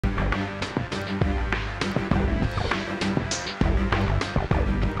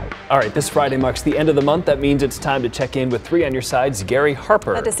All right, this Friday marks the end of the month. That means it's time to check in with 3 on Your Side's Gary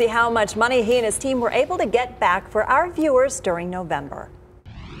Harper. To see how much money he and his team were able to get back for our viewers during November.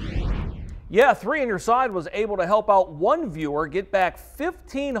 Yeah, 3 on Your Side was able to help out one viewer get back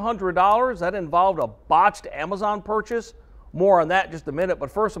 $1,500. That involved a botched Amazon purchase. More on that in just a minute, but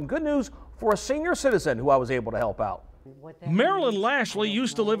first, some good news for a senior citizen who I was able to help out. Marilyn Lashley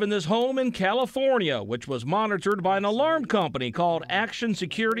used to live in this home in California, which was monitored by an alarm company called Action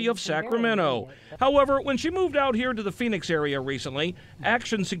Security of Sacramento. However, when she moved out here to the Phoenix area recently,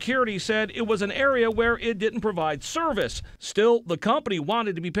 Action Security said it was an area where it didn't provide service. Still, the company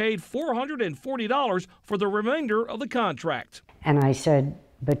wanted to be paid $440 for the remainder of the contract. And I said,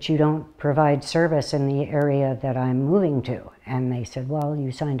 but you don't provide service in the area that I'm moving to. And they said, well,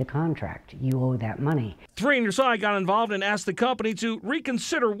 you signed a contract. You owe that money. 3 on Your Side got involved and asked the company to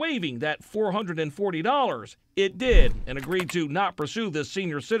reconsider waiving that $440. It did, and agreed to not pursue this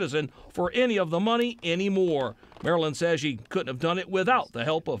senior citizen for any of the money anymore. Marilyn says she couldn't have done it without the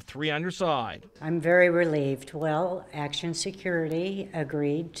help of 3 on Your Side. I'm very relieved. Well, Action Security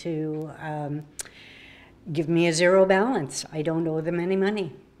agreed to give me a zero balance. I don't owe them any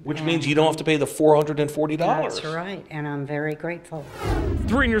money. Which means you don't have to pay the $440. That's right, and I'm very grateful.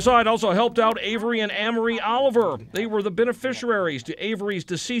 3 on Your Side also helped out Avery and Amory Oliver. They were the beneficiaries to Avery's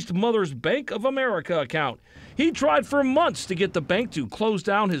deceased mother's Bank of America account. He tried for months to get the bank to close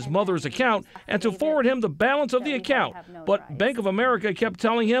down his mother's account and to forward him the balance of the account, but Bank of America kept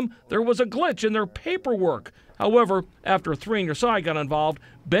telling him there was a glitch in their paperwork. However, after 3 on Your Side got involved,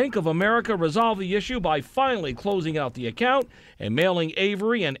 Bank of America resolved the issue by finally closing out the account and mailing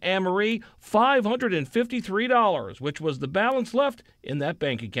Avery and Amory $553, which was the balance left in that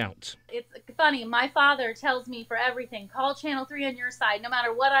bank account. It's funny, my father tells me for everything, call Channel 3 on Your Side, no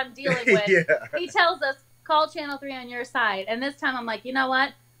matter what I'm dealing with. Yeah. He tells us, call Channel 3 on Your Side. And this time I'm like, you know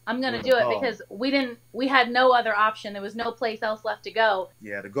what? I'm going to do it because we had no other option. There was no place else left to go.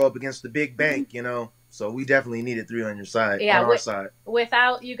 Yeah, to go up against the big bank, you know. So we definitely needed 3 on Your Side. Yeah, on our side.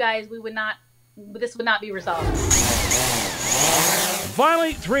 Without you guys, this would not be resolved.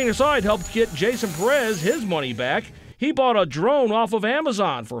 Finally, 3 on Your Side helped get Jason Perez his money back. He bought a drone off of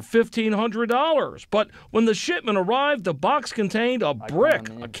Amazon for $1,500. But when the shipment arrived, the box contained a brick,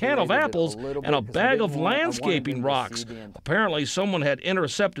 a can of apples, and a bag of landscaping rocks. Apparently, someone had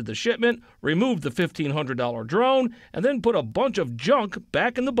intercepted the shipment, removed the $1,500 drone, and then put a bunch of junk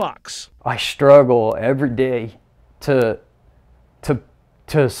back in the box. I struggle every day to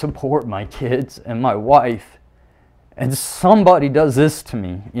support my kids and my wife. And somebody does this to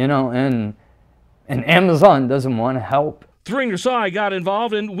me, you know, and Amazon doesn't want to help. 3 on Your Side got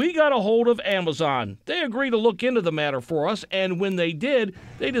involved, and we got a hold of Amazon. They agreed to look into the matter for us, and when they did,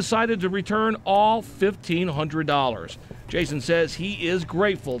 they decided to return all $1,500. Jason says he is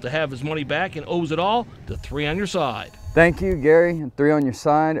grateful to have his money back and owes it all to 3 on Your Side. Thank you, Gary, and 3 on Your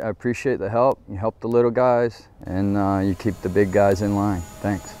Side. I appreciate the help. You help the little guys, and you keep the big guys in line.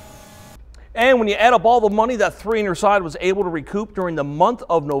 Thanks. And when you add up all the money that 3 on Your Side was able to recoup during the month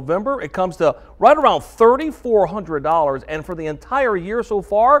of November, it comes to right around $3,400. And for the entire year so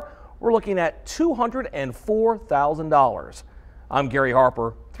far, we're looking at $204,000. I'm Gary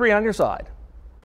Harper, 3 on Your Side.